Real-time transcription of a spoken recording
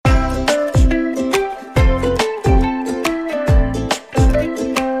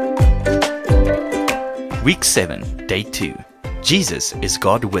Week 7, Day 2. Jesus is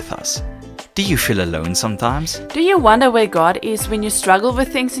God with us. Do you feel alone sometimes? Do you wonder where God is when you struggle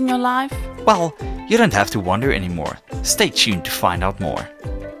with things in your life? Well, you don't have to wonder anymore. Stay tuned to find out more.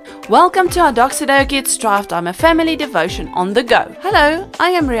 Welcome to our Doxedo Kids Drive Time, a family devotion on the go. Hello, I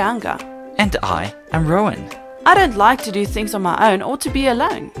am Rianga. And I am Rowan. I don't like to do things on my own or to be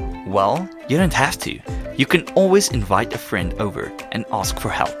alone. Well, you don't have to. You can always invite a friend over and ask for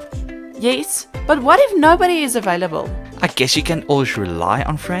help. Yes, but what if nobody is available? I guess you can't always rely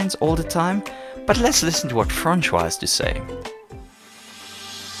on friends all the time, but let's listen to what Francois has to say.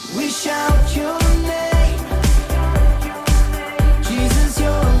 We shout your name, Jesus,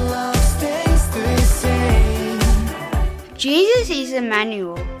 your love stays the same. Jesus is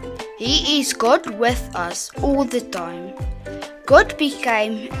Emmanuel. He is God with us all the time. God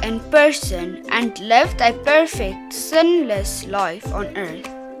became in person and lived a perfect, sinless life on earth.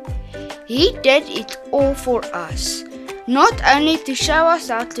 He did it all for us, not only to show us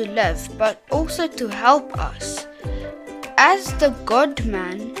how to live, but also to help us. As the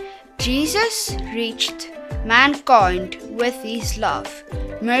God-man, Jesus reached mankind with his love,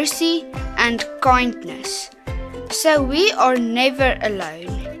 mercy, and kindness. So we are never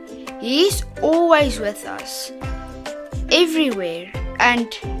alone. He is always with us, everywhere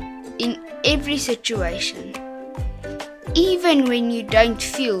and in every situation. Even when you don't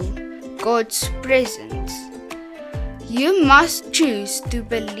feel God's presence, you must choose to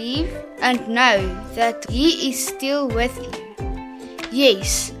believe and know that He is still with you.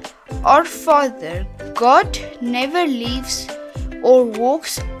 Yes, our Father, God never leaves or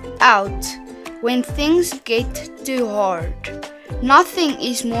walks out when things get too hard. Nothing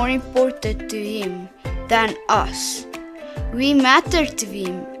is more important to Him than us. We matter to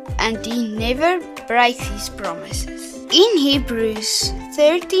Him and He never breaks His promises. In Hebrews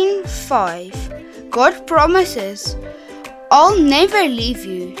 13:5, God promises, I'll never leave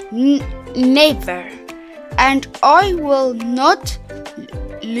you, never, and I will not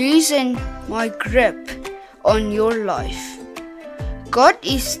loosen my grip on your life. God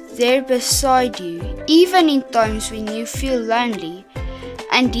is there beside you, even in times when you feel lonely,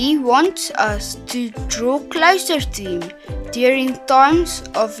 and He wants us to draw closer to Him during times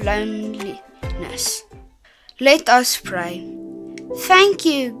of loneliness. Let us pray. Thank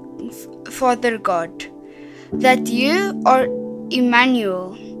you, Father God, that you are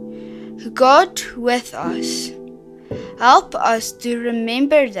Emmanuel, God with us. Help us to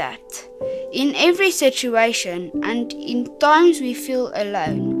remember that in every situation and in times we feel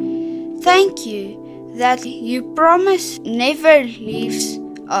alone. Thank you that you promise never leaves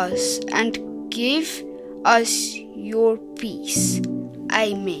us and give us your peace.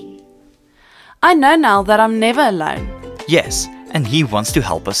 Amen. I know now that I'm never alone. Yes, and He wants to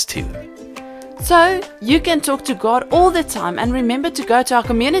help us too. So, you can talk to God all the time and remember to go to our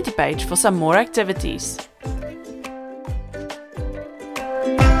community page for some more activities.